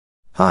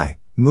Hi,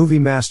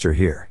 moviemaster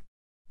here.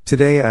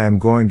 Today I am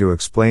going to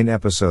explain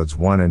episodes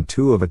 1 and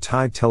 2 of a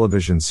Thai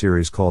television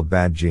series called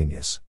Bad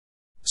Genius.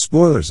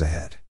 Spoilers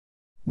ahead.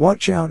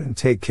 Watch out and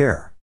take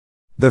care.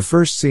 The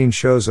first scene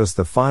shows us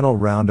the final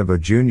round of a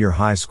junior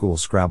high school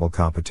Scrabble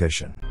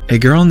competition. A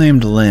girl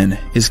named Lynn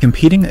is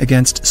competing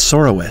against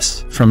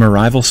Sorowis from a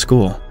rival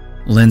school.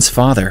 Lynn's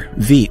father,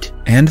 Veet,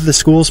 and the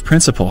school's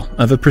principal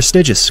of a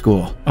prestigious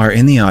school are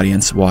in the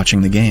audience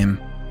watching the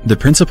game. The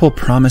principal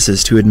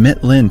promises to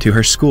admit Lynn to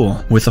her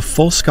school with a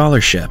full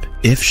scholarship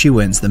if she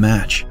wins the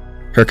match.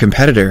 Her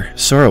competitor,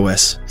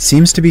 Sorowis,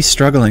 seems to be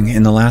struggling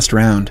in the last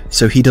round,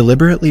 so he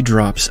deliberately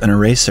drops an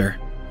eraser.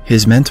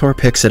 His mentor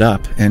picks it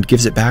up and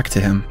gives it back to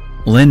him.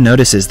 Lynn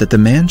notices that the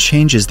man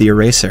changes the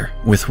eraser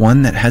with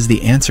one that has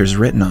the answers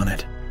written on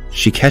it.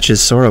 She catches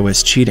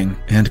Sorowis cheating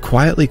and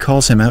quietly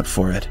calls him out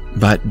for it,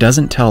 but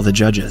doesn't tell the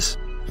judges.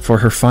 For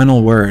her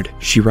final word,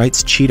 she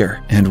writes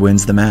cheater and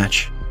wins the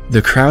match.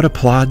 The crowd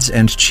applauds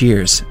and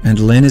cheers, and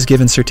Lynn is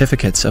given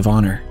certificates of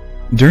honor.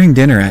 During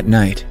dinner at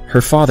night,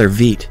 her father,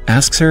 Veet,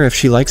 asks her if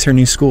she likes her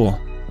new school.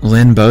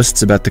 Lynn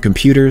boasts about the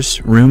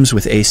computers, rooms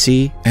with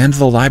AC, and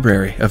the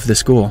library of the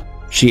school.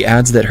 She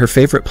adds that her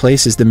favorite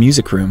place is the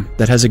music room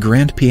that has a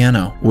grand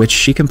piano, which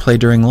she can play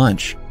during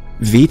lunch.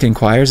 Veet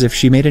inquires if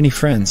she made any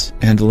friends,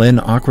 and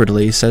Lynn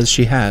awkwardly says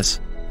she has.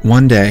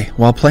 One day,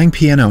 while playing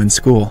piano in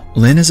school,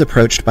 Lynn is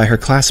approached by her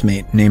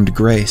classmate named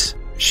Grace.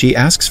 She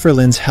asks for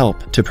Lynn's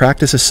help to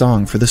practice a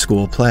song for the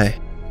school play.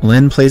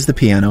 Lynn plays the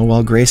piano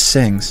while Grace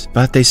sings,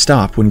 but they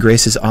stop when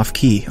Grace is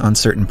off-key on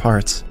certain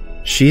parts.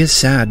 She is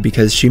sad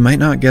because she might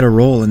not get a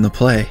role in the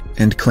play,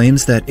 and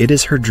claims that it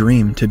is her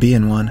dream to be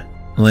in one.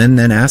 Lynn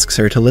then asks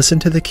her to listen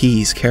to the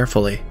keys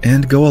carefully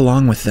and go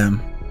along with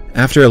them.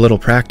 After a little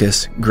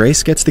practice,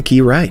 Grace gets the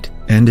key right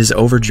and is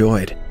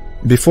overjoyed.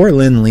 Before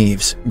Lynn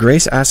leaves,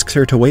 Grace asks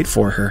her to wait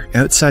for her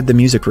outside the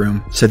music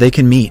room so they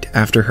can meet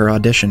after her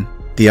audition.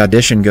 The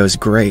audition goes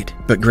great,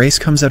 but Grace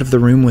comes out of the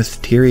room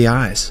with teary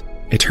eyes.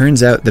 It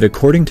turns out that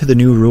according to the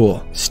new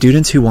rule,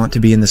 students who want to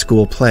be in the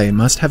school play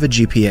must have a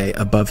GPA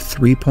above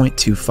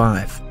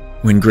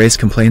 3.25. When Grace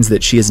complains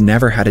that she has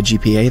never had a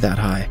GPA that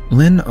high,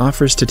 Lynn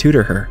offers to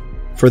tutor her.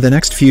 For the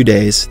next few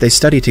days, they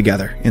study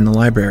together in the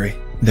library.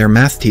 Their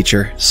math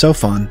teacher,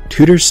 Sofan,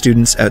 tutors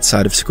students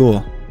outside of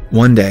school.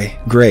 One day,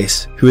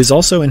 Grace, who is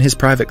also in his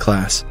private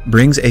class,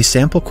 brings a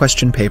sample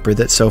question paper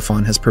that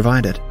Sofan has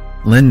provided.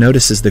 Lynn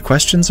notices the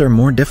questions are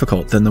more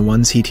difficult than the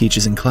ones he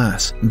teaches in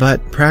class,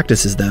 but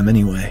practices them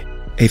anyway.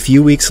 A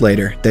few weeks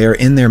later, they are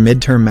in their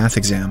midterm math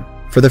exam.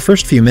 For the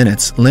first few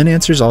minutes, Lynn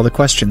answers all the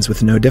questions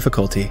with no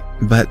difficulty,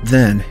 but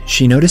then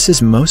she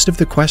notices most of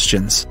the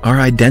questions are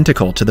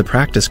identical to the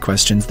practice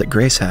questions that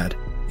Grace had.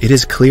 It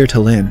is clear to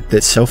Lynn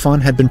that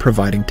Sofan had been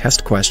providing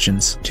test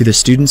questions to the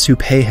students who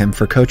pay him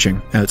for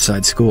coaching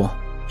outside school.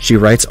 She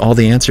writes all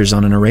the answers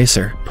on an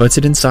eraser, puts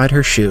it inside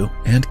her shoe,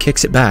 and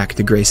kicks it back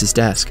to Grace's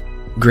desk.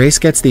 Grace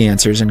gets the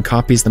answers and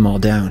copies them all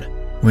down.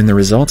 When the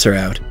results are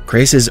out,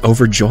 Grace is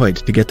overjoyed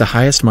to get the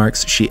highest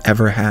marks she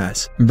ever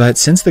has. But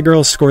since the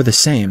girls score the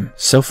same,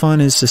 Sofan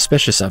is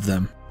suspicious of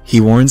them. He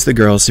warns the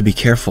girls to be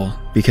careful,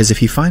 because if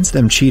he finds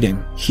them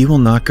cheating, he will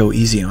not go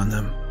easy on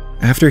them.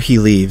 After he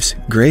leaves,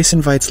 Grace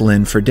invites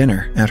Lynn for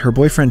dinner at her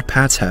boyfriend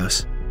Pat's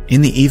house.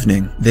 In the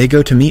evening, they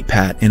go to meet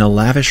Pat in a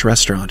lavish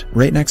restaurant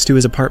right next to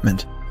his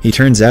apartment. He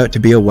turns out to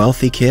be a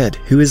wealthy kid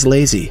who is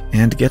lazy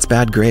and gets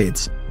bad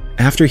grades.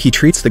 After he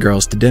treats the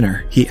girls to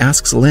dinner, he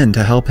asks Lynn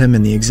to help him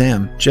in the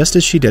exam, just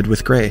as she did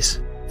with Grace.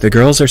 The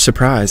girls are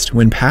surprised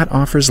when Pat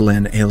offers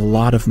Lynn a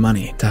lot of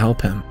money to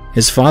help him.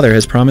 His father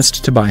has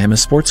promised to buy him a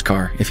sports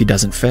car if he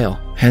doesn't fail,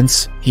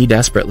 hence, he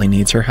desperately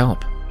needs her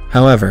help.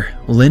 However,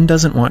 Lynn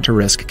doesn't want to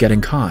risk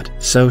getting caught,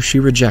 so she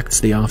rejects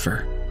the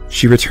offer.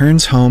 She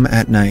returns home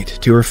at night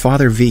to her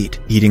father Veet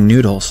eating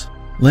noodles.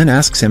 Lynn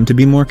asks him to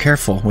be more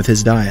careful with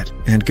his diet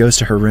and goes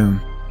to her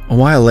room. A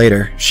while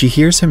later, she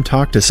hears him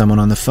talk to someone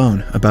on the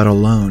phone about a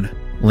loan.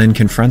 Lynn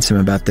confronts him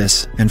about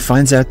this and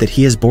finds out that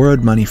he has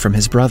borrowed money from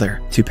his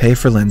brother to pay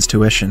for Lynn's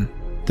tuition.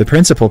 The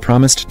principal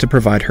promised to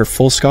provide her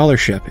full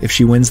scholarship if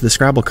she wins the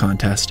Scrabble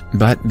contest,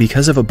 but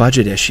because of a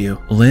budget issue,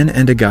 Lynn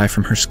and a guy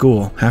from her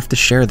school have to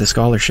share the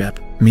scholarship,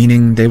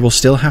 meaning they will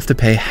still have to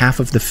pay half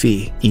of the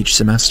fee each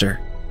semester.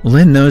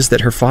 Lynn knows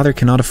that her father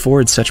cannot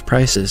afford such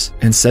prices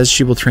and says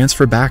she will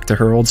transfer back to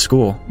her old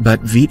school,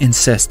 but Veet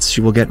insists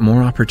she will get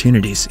more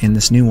opportunities in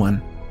this new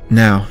one.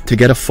 Now, to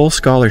get a full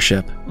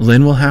scholarship,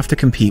 Lynn will have to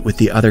compete with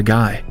the other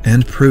guy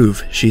and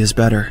prove she is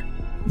better.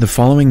 The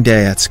following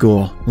day at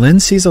school, Lynn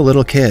sees a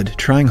little kid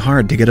trying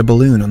hard to get a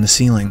balloon on the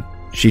ceiling.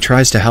 She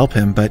tries to help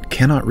him but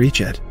cannot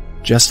reach it.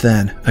 Just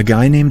then, a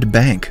guy named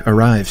Bank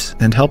arrives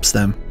and helps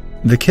them.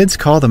 The kids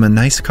call them a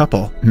nice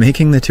couple,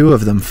 making the two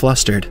of them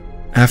flustered.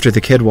 After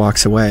the kid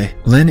walks away,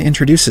 Lynn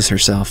introduces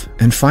herself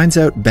and finds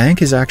out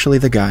Bank is actually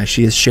the guy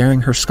she is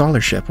sharing her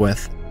scholarship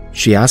with.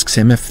 She asks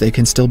him if they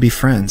can still be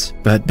friends,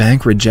 but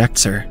Bank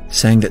rejects her,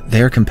 saying that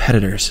they're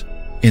competitors.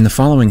 In the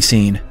following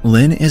scene,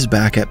 Lynn is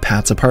back at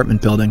Pat's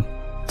apartment building.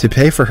 To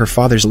pay for her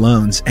father's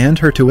loans and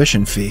her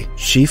tuition fee,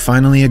 she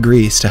finally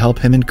agrees to help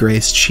him and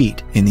Grace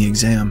cheat in the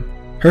exam.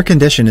 Her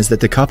condition is that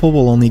the couple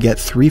will only get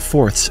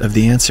 3/4 of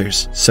the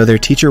answers, so their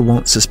teacher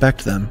won't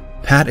suspect them.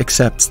 Pat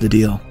accepts the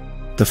deal.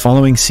 The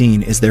following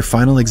scene is their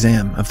final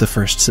exam of the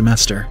first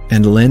semester,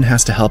 and Lynn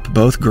has to help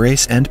both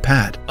Grace and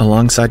Pat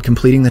alongside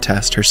completing the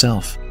test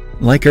herself.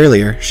 Like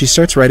earlier, she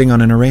starts writing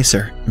on an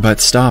eraser, but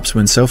stops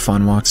when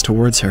Sofan walks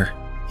towards her.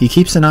 He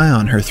keeps an eye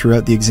on her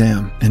throughout the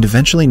exam, and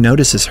eventually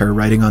notices her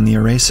writing on the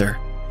eraser.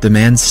 The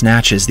man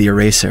snatches the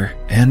eraser,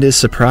 and is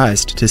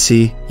surprised to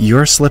see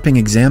 "You're slipping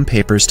exam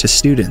papers to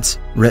students"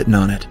 written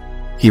on it.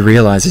 He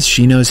realizes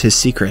she knows his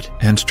secret,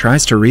 and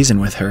tries to reason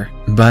with her,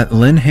 but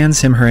Lynn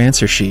hands him her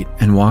answer sheet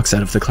and walks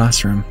out of the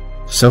classroom.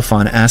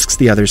 Sofan asks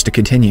the others to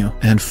continue,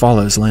 and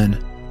follows Lynn.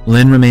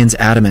 Lynn remains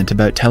adamant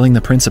about telling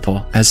the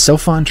principal, as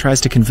Sofan tries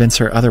to convince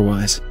her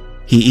otherwise.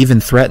 He even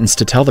threatens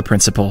to tell the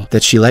principal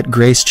that she let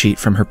Grace cheat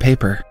from her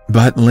paper,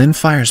 but Lynn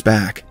fires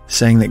back,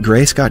 saying that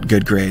Grace got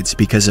good grades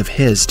because of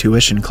his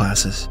tuition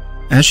classes.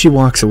 As she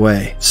walks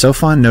away,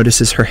 Sofan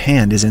notices her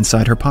hand is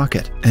inside her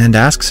pocket, and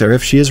asks her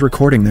if she is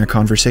recording their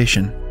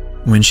conversation.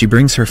 When she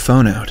brings her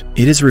phone out,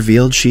 it is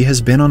revealed she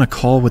has been on a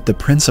call with the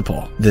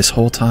principal this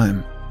whole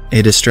time.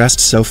 A distressed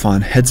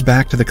Sofan heads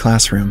back to the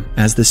classroom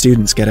as the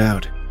students get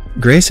out.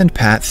 Grace and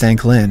Pat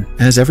thank Lynn,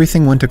 as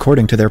everything went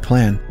according to their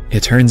plan.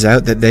 It turns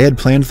out that they had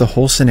planned the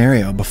whole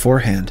scenario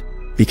beforehand.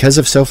 Because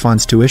of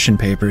Sofan's tuition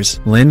papers,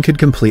 Lynn could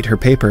complete her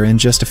paper in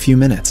just a few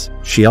minutes.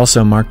 She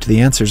also marked the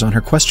answers on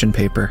her question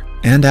paper,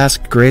 and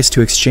asked Grace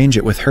to exchange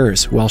it with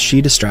hers while she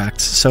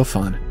distracts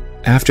Sofan.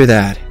 After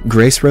that,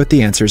 Grace wrote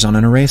the answers on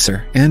an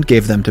eraser and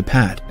gave them to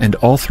Pat, and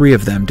all three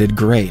of them did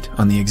great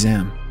on the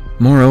exam.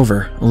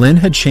 Moreover, Lynn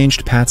had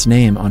changed Pat's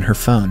name on her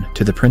phone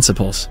to the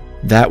principal's.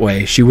 That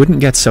way, she wouldn't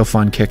get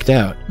Sofan kicked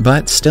out,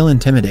 but still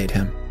intimidate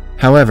him.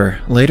 However,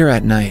 later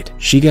at night,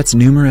 she gets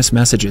numerous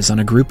messages on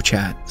a group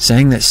chat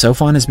saying that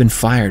Sofan has been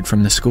fired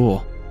from the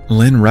school.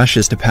 Lynn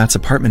rushes to Pat's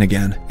apartment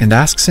again and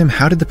asks him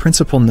how did the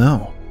principal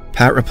know.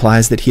 Pat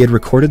replies that he had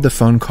recorded the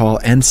phone call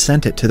and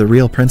sent it to the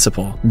real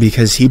principal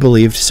because he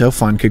believed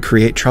Sofan could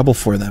create trouble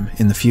for them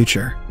in the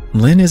future.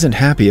 Lynn isn't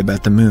happy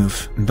about the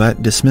move,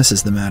 but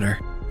dismisses the matter.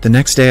 The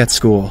next day at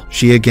school,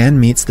 she again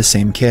meets the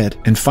same kid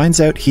and finds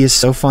out he is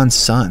Sofan's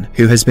son,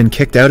 who has been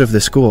kicked out of the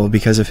school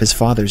because of his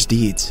father's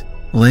deeds.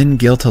 Lynn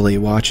guiltily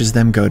watches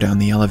them go down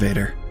the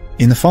elevator.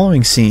 In the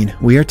following scene,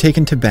 we are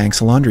taken to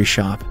Bank's laundry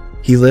shop.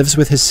 He lives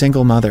with his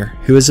single mother,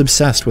 who is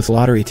obsessed with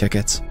lottery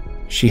tickets.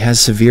 She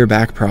has severe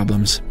back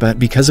problems, but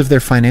because of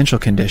their financial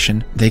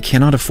condition, they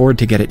cannot afford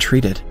to get it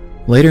treated.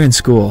 Later in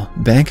school,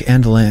 Bank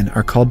and Lynn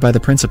are called by the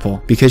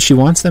principal because she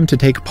wants them to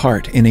take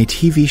part in a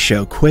TV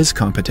show quiz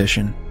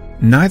competition.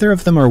 Neither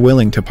of them are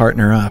willing to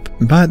partner up,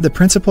 but the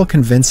principal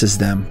convinces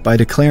them by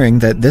declaring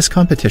that this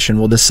competition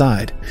will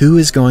decide who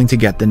is going to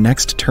get the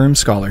next term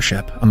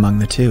scholarship among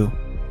the two.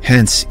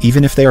 Hence,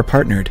 even if they are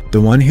partnered,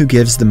 the one who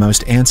gives the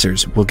most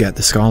answers will get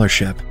the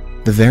scholarship.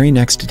 The very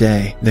next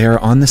day, they are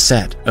on the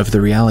set of the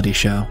reality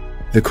show.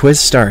 The quiz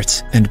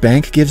starts, and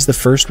Bank gives the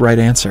first right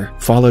answer,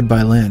 followed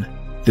by Lynn.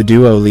 The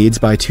duo leads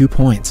by 2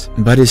 points,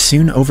 but is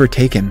soon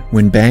overtaken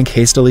when Bank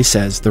hastily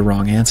says the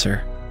wrong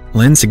answer.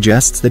 Lynn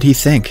suggests that he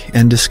think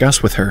and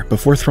discuss with her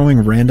before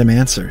throwing random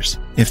answers.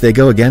 If they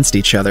go against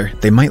each other,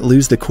 they might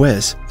lose the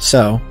quiz,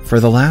 so, for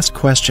the last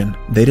question,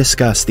 they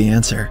discuss the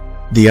answer.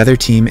 The other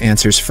team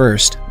answers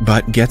first,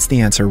 but gets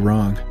the answer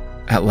wrong.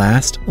 At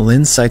last,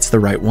 Lynn cites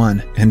the right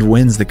one and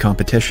wins the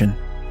competition.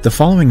 The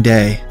following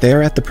day, they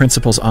are at the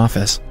principal's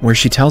office, where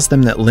she tells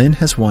them that Lynn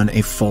has won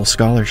a full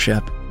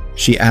scholarship.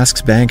 She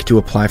asks Bank to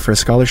apply for a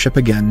scholarship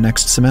again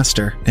next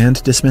semester,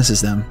 and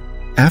dismisses them.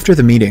 After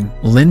the meeting,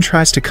 Lynn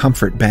tries to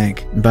comfort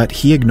Bank, but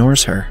he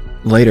ignores her.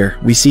 Later,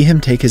 we see him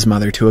take his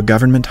mother to a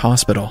government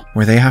hospital,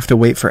 where they have to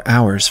wait for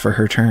hours for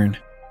her turn.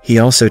 He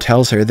also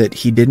tells her that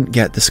he didn't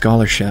get the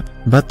scholarship,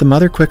 but the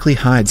mother quickly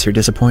hides her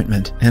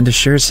disappointment and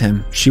assures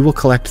him she will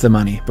collect the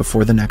money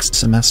before the next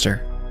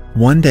semester.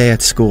 One day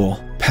at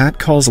school, Pat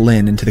calls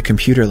Lynn into the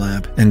computer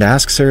lab and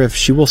asks her if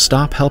she will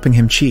stop helping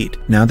him cheat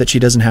now that she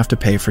doesn't have to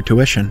pay for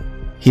tuition.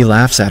 He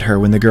laughs at her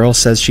when the girl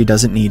says she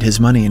doesn't need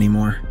his money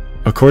anymore.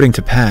 According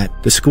to Pat,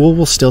 the school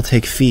will still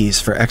take fees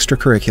for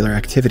extracurricular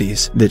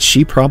activities that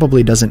she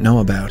probably doesn't know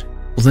about.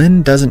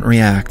 Lynn doesn't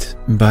react,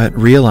 but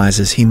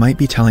realizes he might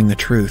be telling the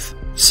truth.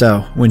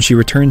 So, when she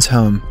returns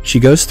home, she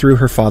goes through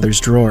her father's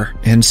drawer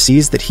and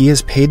sees that he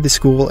has paid the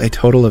school a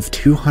total of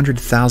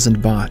 200,000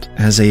 baht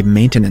as a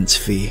maintenance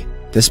fee.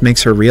 This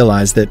makes her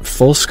realize that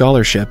full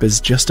scholarship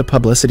is just a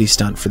publicity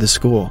stunt for the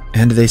school,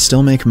 and they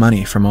still make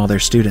money from all their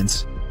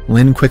students.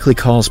 Lynn quickly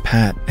calls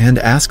Pat and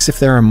asks if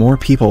there are more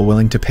people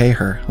willing to pay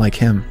her like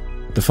him.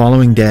 The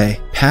following day,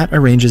 Pat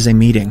arranges a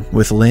meeting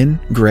with Lynn,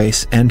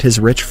 Grace, and his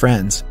rich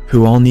friends,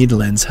 who all need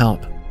Lynn's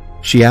help.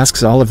 She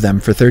asks all of them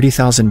for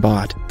 30,000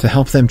 baht to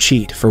help them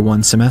cheat for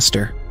 1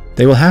 semester.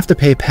 They will have to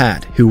pay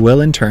Pat, who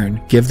will in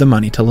turn give the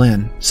money to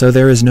Lynn, so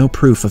there is no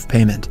proof of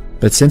payment.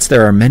 But since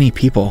there are many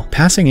people,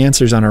 passing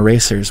answers on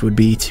erasers would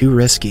be too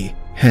risky.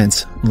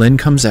 Hence, Lynn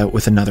comes out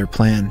with another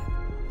plan.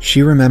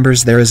 She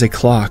remembers there is a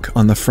clock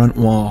on the front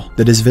wall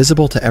that is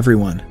visible to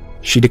everyone.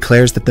 She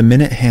declares that the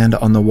minute hand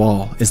on the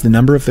wall is the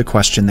number of the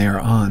question they are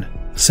on.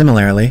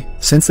 Similarly,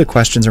 since the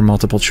questions are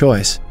multiple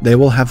choice, they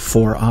will have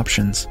 4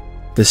 options.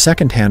 The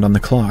second hand on the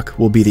clock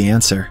will be the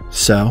answer,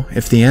 so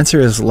if the answer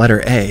is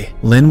letter A,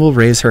 Lynn will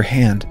raise her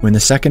hand when the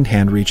second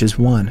hand reaches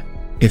 1.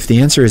 If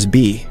the answer is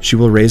B, she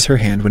will raise her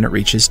hand when it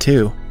reaches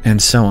 2,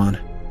 and so on.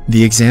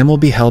 The exam will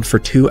be held for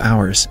 2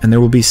 hours, and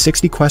there will be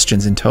 60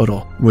 questions in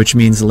total, which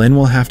means Lynn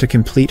will have to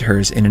complete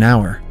hers in an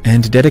hour,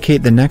 and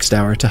dedicate the next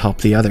hour to help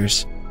the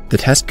others. The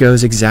test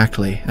goes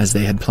exactly as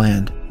they had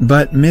planned.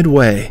 But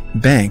midway,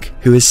 Bank,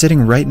 who is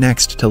sitting right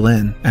next to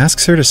Lynn,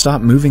 asks her to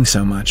stop moving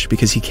so much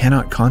because he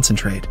cannot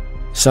concentrate.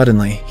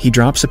 Suddenly, he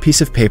drops a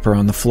piece of paper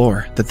on the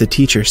floor that the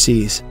teacher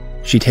sees.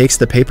 She takes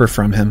the paper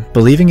from him,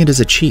 believing it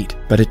is a cheat,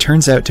 but it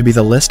turns out to be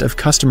the list of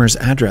customers'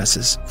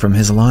 addresses from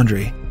his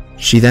laundry.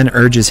 She then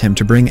urges him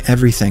to bring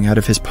everything out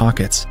of his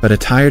pockets, but a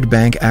tired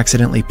Bank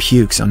accidentally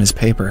pukes on his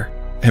paper.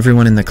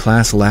 Everyone in the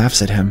class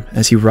laughs at him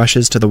as he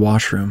rushes to the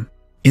washroom.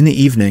 In the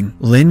evening,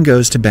 Lynn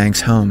goes to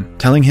Bank's home,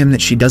 telling him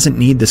that she doesn't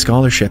need the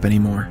scholarship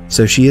anymore,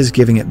 so she is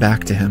giving it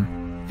back to him.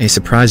 A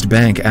surprised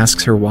Bank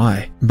asks her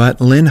why,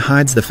 but Lynn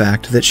hides the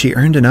fact that she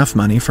earned enough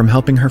money from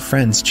helping her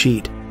friends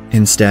cheat.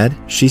 Instead,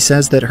 she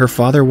says that her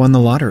father won the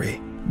lottery.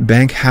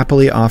 Bank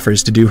happily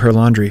offers to do her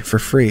laundry for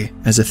free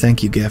as a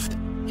thank you gift.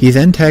 He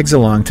then tags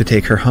along to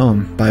take her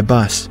home by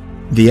bus.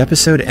 The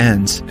episode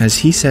ends as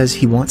he says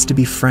he wants to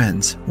be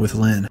friends with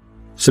Lynn.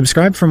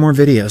 Subscribe for more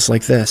videos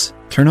like this,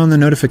 turn on the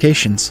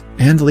notifications,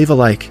 and leave a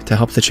like to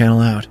help the channel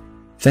out.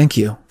 Thank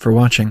you for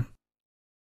watching.